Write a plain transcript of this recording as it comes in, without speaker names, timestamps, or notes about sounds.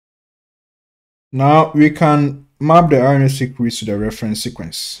Now we can map the RNA-seq reads to the reference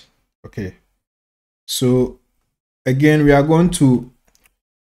sequence. Okay, so again, we are going to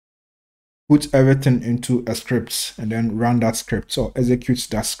put everything into a script and then run that script or execute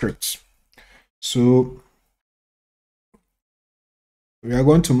that script. So we are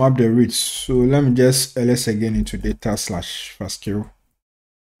going to map the reads. So let me just ls again into data/fastq,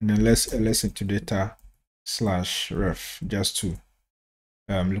 and then let's ls into data/ref just to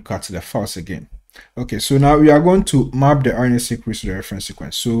look at the files again. Okay, so now we are going to map the RNA-seq reads to the reference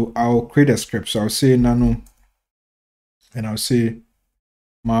sequence. So I'll create a script. So I'll say nano, and I'll say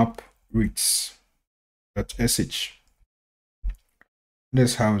map reads.sh.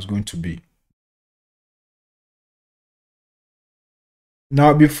 That's how it's going to be.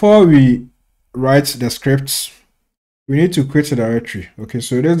 Now, before we write the scripts, we need to create a directory. Okay,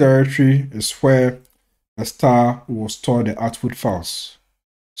 so this directory is where a star will store the output files.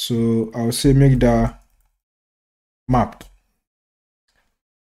 So I'll say make the map.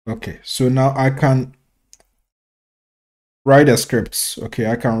 Okay, so now I can write the scripts. Okay,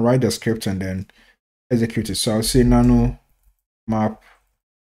 I can write the script and then execute it. So I'll say nano map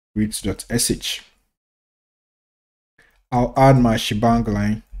reads.sh. I'll add my shebang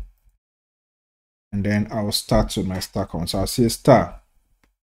line, and then I'll start with my star count. So I'll say star,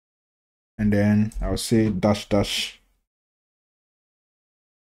 and then I'll say dash dash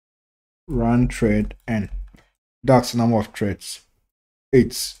run thread n. That's the number of threads,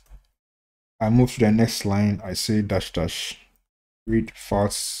 8. I move to the next line. I say dash dash read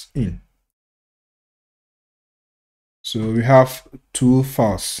files in. So we have 2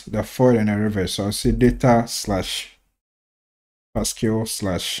 files, the forward and the reverse. So I'll say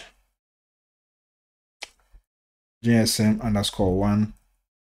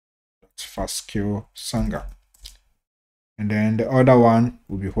data/pascal/gsm_1.fastq sanga. And then the other one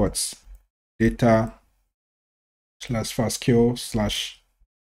will be what?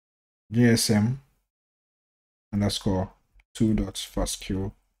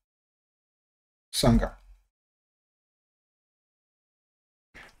 data/pascal/gsm_2.fastq sanga.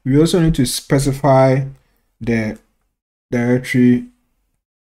 We also need to specify the directory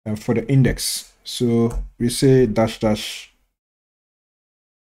for the index. So we say dash dash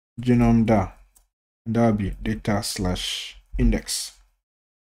genome da, and that will be data/index.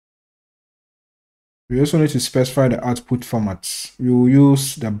 We also need to specify the output formats. We will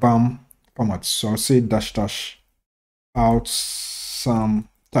use the BAM format. So I'll say dash dash out some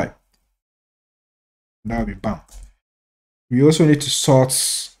type. That will be BAM. We also need to sort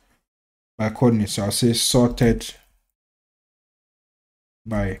by coordinates. So I'll say sorted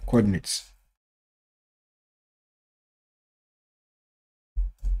by coordinates.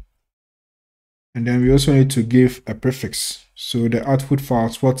 And then we also need to give a prefix. So the output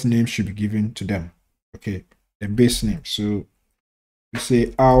files, what name should be given to them? Okay, the base name. So we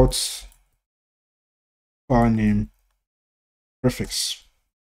say out file name prefix.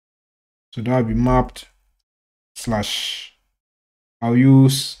 So that will be mapped / I'll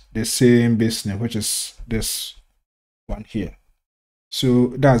use the same base name, which is this one here. So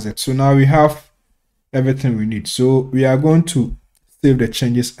that's it. So now we have everything we need. So we are going to save the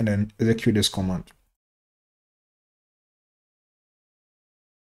changes and then execute this command.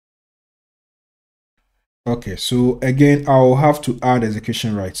 Okay, so again, I'll have to add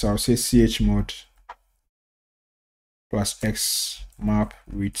execution rights. So I'll say chmod +x map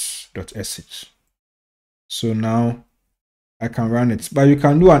reads.sh. So now I can run it, but you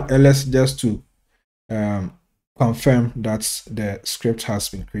can do an ls just to confirm that the script has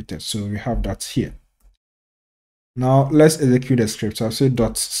been created. So we have that here. Now let's execute the script. So I'll say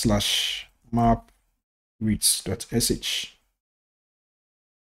 ./map reads.sh.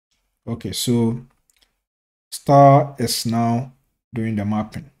 Okay, so star is now doing the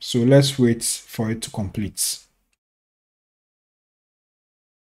mapping. So let's wait for it to complete.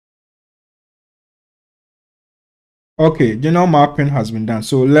 Okay, general mapping has been done.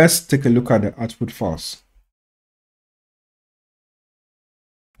 So let's take a look at the output files.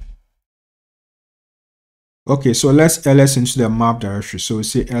 Okay, so let's ls into the map directory. So we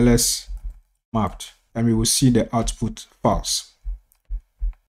say ls mapped, and we will see the output files.